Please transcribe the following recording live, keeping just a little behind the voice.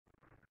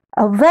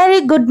A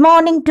very good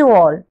morning to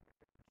all.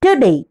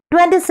 Today,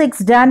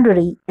 26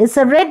 January, is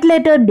a red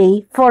letter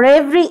day for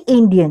every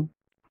Indian.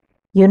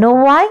 You know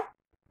why?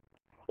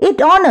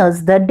 It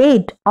honors the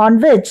date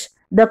on which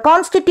the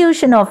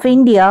Constitution of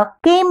India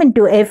came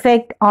into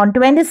effect on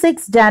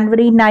 26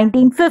 January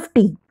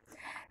 1950,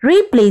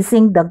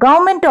 replacing the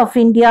Government of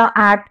India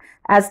Act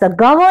as the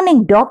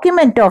governing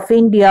document of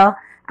India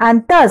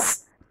and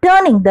thus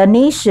turning the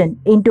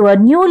nation into a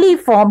newly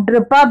formed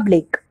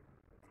republic.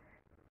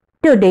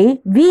 Today,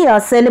 we are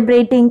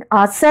celebrating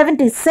our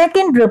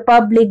 72nd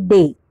Republic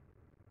Day.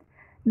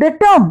 The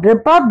term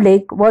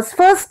republic was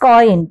first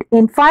coined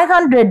in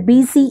 500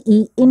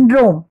 BCE in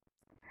Rome.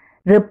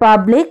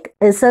 Republic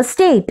is a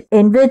state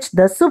in which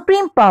the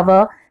supreme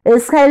power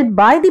is held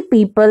by the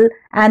people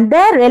and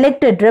their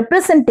elected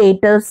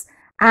representatives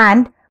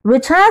and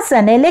which has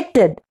an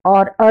elected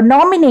or a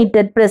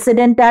nominated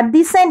president at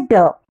the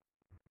center.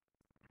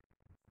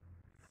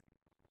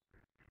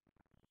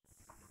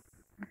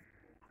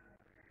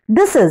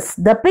 This is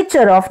the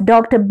picture of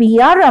Dr.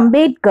 B.R.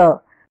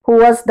 Ambedkar, who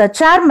was the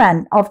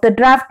chairman of the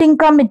drafting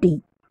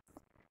committee.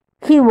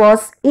 He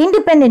was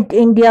independent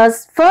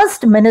India's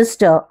first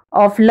minister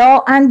of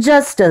law and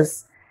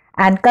justice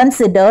and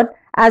considered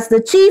as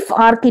the chief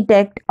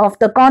architect of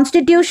the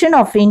Constitution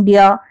of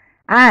India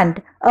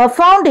and a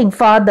founding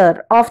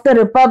father of the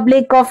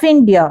Republic of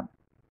India.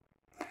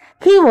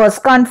 He was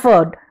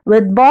conferred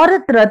with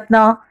Bharat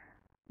Ratna,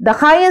 the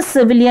highest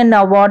civilian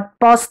award,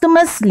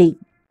 posthumously.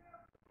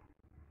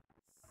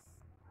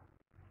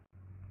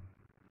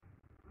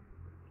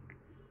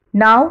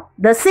 Now,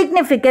 the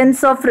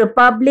significance of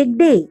Republic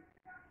Day.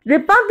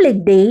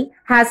 Republic Day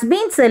has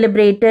been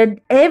celebrated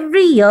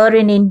every year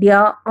in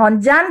India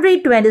on January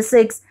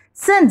 26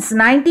 since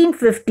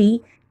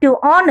 1950 to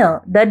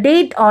honor the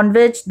date on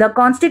which the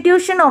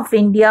Constitution of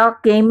India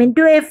came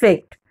into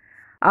effect.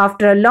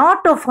 After a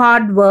lot of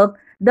hard work,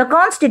 the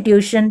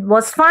Constitution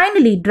was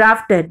finally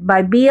drafted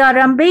by B.R.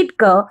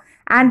 Ambedkar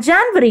and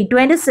January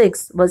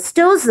 26 was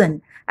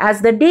chosen as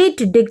the date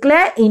to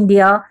declare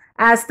India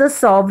as the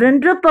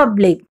sovereign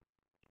republic.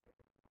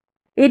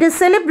 It is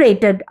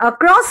celebrated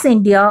across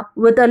India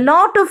with a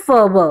lot of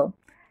fervor.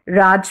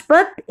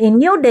 Rajpath in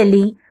New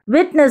Delhi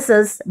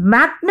witnesses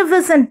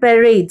magnificent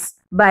parades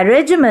by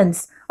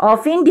regiments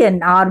of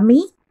Indian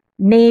Army,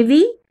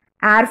 Navy,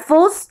 Air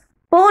Force,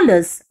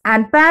 Police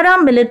and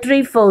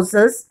paramilitary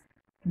forces.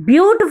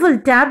 Beautiful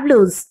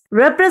tableaus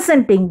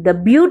representing the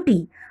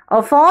beauty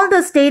of all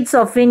the states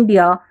of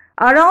India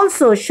are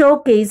also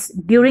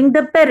showcased during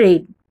the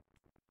parade.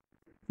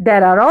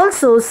 There are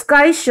also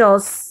sky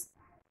shows.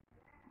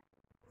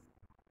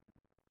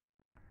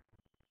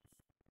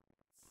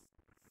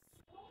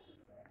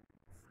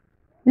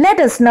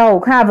 Let us now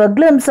have a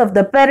glimpse of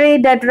the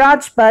parade at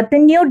Rajpath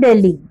in New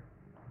Delhi.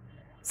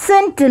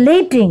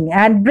 Scintillating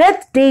and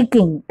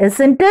breathtaking,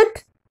 isn't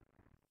it?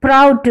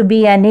 Proud to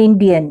be an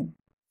Indian.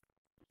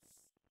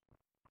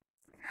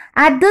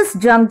 At this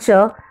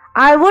juncture,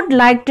 I would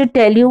like to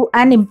tell you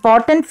an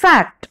important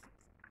fact.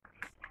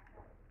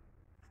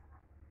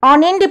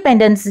 On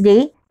Independence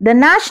Day, the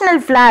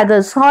national flag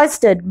is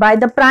hoisted by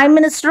the Prime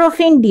Minister of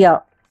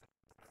India.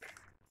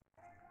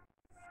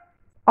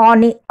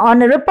 On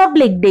a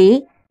Republic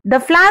Day, the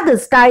flag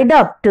is tied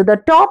up to the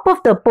top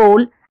of the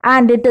pole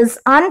and it is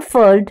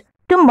unfurled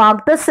to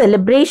mark the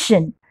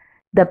celebration.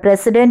 The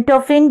President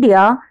of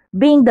India,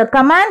 being the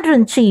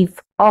Commander-in-Chief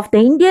of the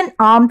Indian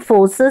Armed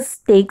Forces,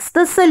 takes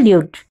the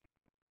salute.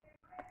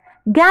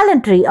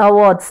 Gallantry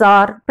awards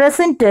are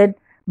presented.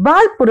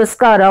 Bal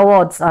Puraskar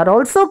awards are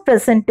also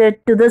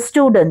presented to the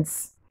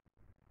students.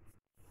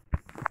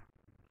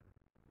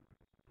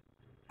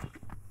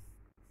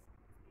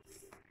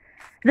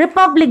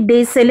 Republic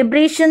Day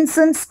celebrations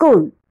in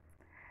school.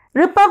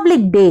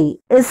 Republic Day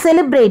is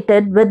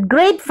celebrated with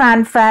great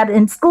fanfare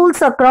in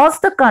schools across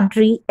the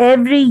country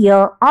every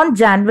year on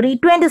January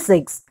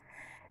 26.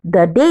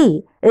 The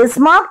day is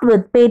marked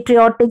with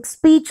patriotic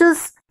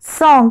speeches,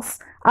 songs,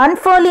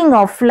 unfurling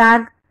of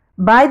flag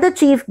by the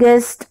chief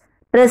guest,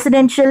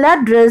 presidential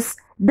address,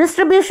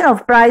 distribution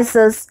of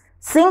prizes,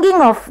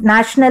 singing of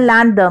national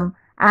anthem,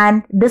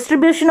 and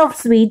distribution of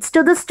sweets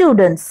to the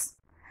students.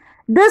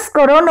 This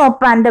corona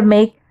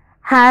pandemic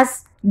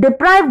has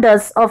deprived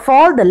us of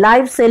all the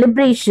live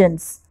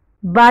celebrations,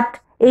 but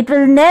it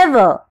will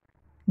never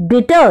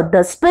deter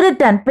the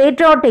spirit and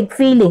patriotic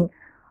feeling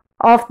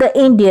of the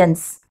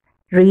Indians.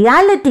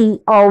 Reality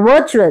or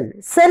virtual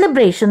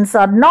celebrations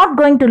are not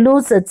going to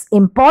lose its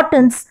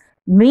importance,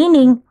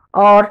 meaning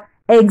or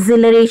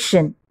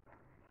exhilaration.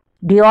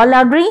 Do you all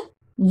agree?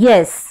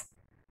 Yes.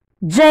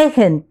 Jai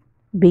Hind.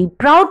 Be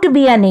proud to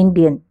be an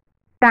Indian.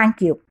 Thank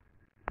you.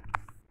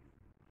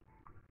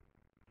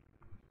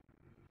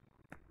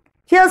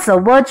 Here's a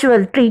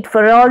virtual treat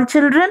for all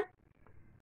children.